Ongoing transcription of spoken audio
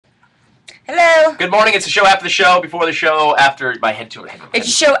Hello. Good morning. It's a show after the show, before the show, after my headroom. It's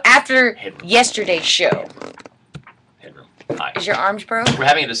a show after yesterday's show. Headroom. Hi. Is your arms broke? We're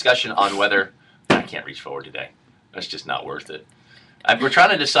having a discussion on whether I can't reach forward today. That's just not worth it. We're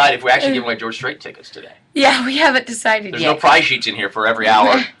trying to decide if we actually give away George Strait tickets today. Yeah, we haven't decided There's yet. no prize sheets in here for every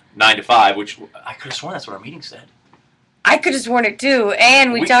hour, 9 to 5, which I could have sworn that's what our meeting said. I could have sworn it too,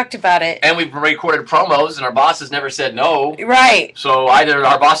 and we talked about it. And we've recorded promos, and our bosses never said no. Right. So either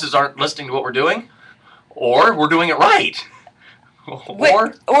our bosses aren't listening to what we're doing, or we're doing it right.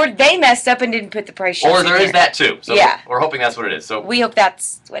 Or they messed up and didn't put the price sheets in. Or there is that too. So yeah. We're hoping that's what it is. So we hope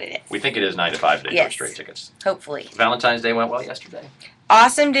that's what it is. We think it is 9 to 5 today for Strait tickets. Hopefully. Valentine's Day went well yesterday.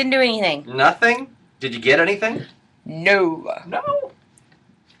 Awesome. Didn't do anything. Nothing? Did you get anything? No. No.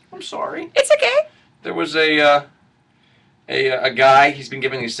 I'm sorry. It's okay. There was a guy, he's been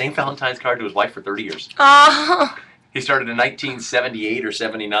giving the same Valentine's card to his wife for 30 years. Oh. He started in 1978 or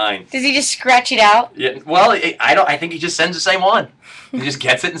 79. Does he just scratch it out? Yeah. Well, I think he just sends the same one. He just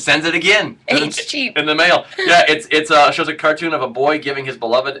gets it and sends it again. It's cheap. In the mail. Yeah, it shows a cartoon of a boy giving his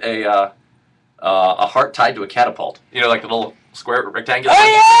beloved a heart tied to a catapult. You know, like the little square rectangular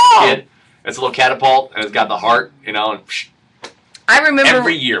kid. It's a little catapult, and it's got the heart, you know, and I remember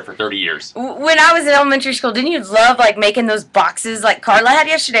every year for 30 years. When I was in elementary school, didn't you love like making those boxes like Carla had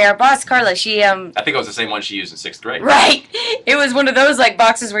yesterday? Our boss, Carla, she I think it was the same one she used in 6th grade. Right. It was one of those like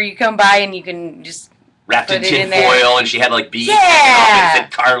boxes where you come by and you can just wrapped put in it tin in there. foil, and she had like beads. Yeah.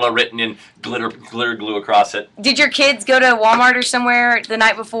 And Carla written in glitter glue across it. Did your kids go to Walmart or somewhere the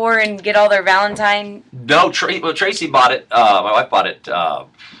night before and get all their Valentine? No, Tracy bought it. My wife bought it.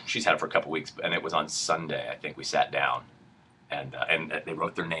 She's had it for a couple weeks, and it was on Sunday. I think we sat down. And they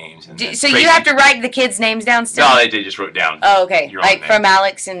wrote their names. And So Tracy, you have to write the kids' names down still? No, they just wrote down. Oh, okay. Like from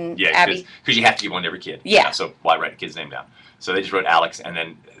Alex and Abby? Because you have to give one to every kid. Yeah. So why write a kid's name down? So they just wrote Alex, and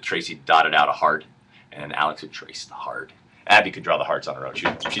then Tracy dotted out a heart, and then Alex would trace the heart. Abby could draw the hearts on her own.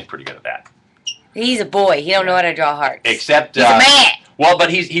 She's pretty good at that. He's a boy. He don't know how to draw hearts. Except he's a man. Well, but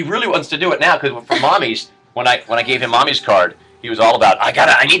he really wants to do it now, because for Mommy's, when I gave him Mommy's card, he was all about,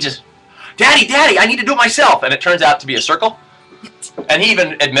 I need to, Daddy, I need to do it myself. And it turns out to be a circle. And he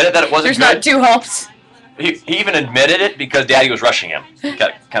even admitted that it wasn't good. There's not 2 humps. He even admitted it because Daddy was rushing him. He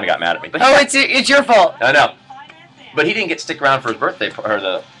kind of got mad at me. But it's your fault. I know. But he didn't get to stick around for his birthday or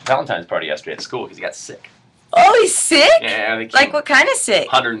the Valentine's party yesterday at school because he got sick. Oh, he's sick? Yeah. Like what kind of sick?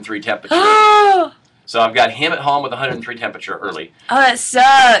 103 temperature. Oh. So I've got him at home with 103 temperature early. Oh, that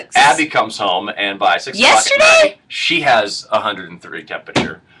sucks. Abby comes home, and by 6 o'clock at night, she has 103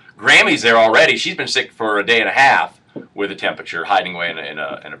 temperature. Grammy's there already. She's been sick for a day and a half with a temperature, hiding away in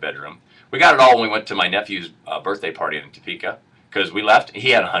a bedroom. We got it all when we went to my nephew's birthday party in Topeka, because we left. He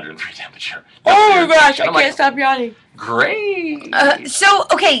had 103 temperature. Oh my gosh, I can't stop yawning. Great. So,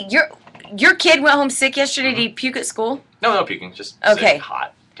 okay, your kid went home sick yesterday. Did he puke at school? No puking, just sick,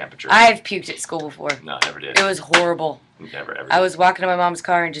 hot temperature. I've puked at school before. No, never did. It was horrible. Never, ever. I was walking to my mom's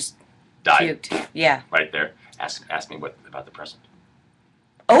car and just puked. Yeah. Right there. Ask me about the present.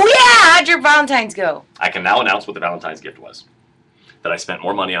 Oh yeah, how'd your Valentine's go? I can now announce what the Valentine's gift was. That I spent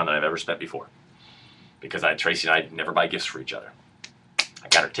more money on than I've ever spent before. Because Tracy and I never buy gifts for each other. I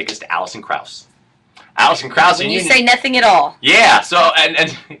got her tickets to Alison Krauss. Alison Krauss. When you say nothing at all. Yeah, so,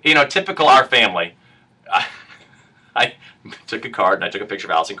 and you know, typical our family. I took a card and I took a picture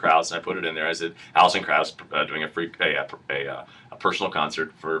of Alison Krauss and I put it in there. I said, Alison Krauss doing a personal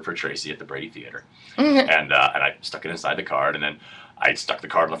concert for Tracy at the Brady Theater. And I stuck it inside the card, and then I stuck the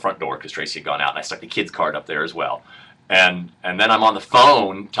card on the front door because Tracy had gone out, and I stuck the kid's card up there as well. And then I'm on the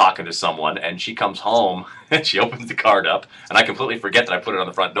phone talking to someone, and she comes home, and she opens the card up, and I completely forget that I put it on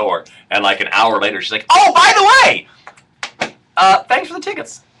the front door. And like an hour later, she's like, oh, by the way, thanks for the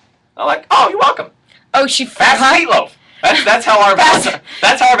tickets. I'm like, oh, you're welcome. Oh, she forgot? That's meatloaf. That's how our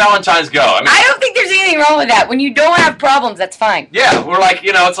Valentines go. I mean, I don't think there's anything wrong with that. When you don't have problems, that's fine. Yeah, we're like,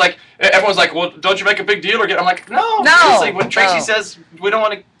 you know, it's like, everyone's like, well, don't you make a big deal or get? I'm like, no. It's like when Tracy says we don't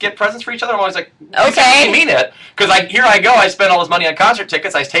want to get presents for each other, I'm always like, okay, you mean it? Because here I go, I spend all this money on concert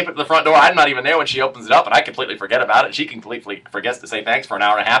tickets, I tape it to the front door, I'm not even there when she opens it up, and I completely forget about it. She completely forgets to say thanks for an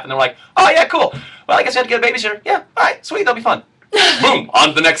hour and a half, and they're like, oh yeah, cool. Well, I guess you have to get a babysitter. Yeah, all right, sweet, that'll be fun. Boom, on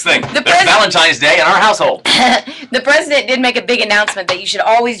to the next thing. There's Valentine's Day in our household. The president did make a big announcement that you should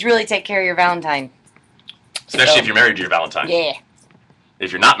always really take care of your Valentine. Especially if you're married to your Valentine. Yeah.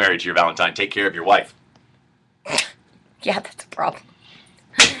 If you're not married to your Valentine, take care of your wife. Yeah, that's a problem.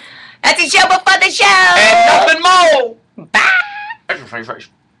 That's a show before the show! And nothing more! Bye!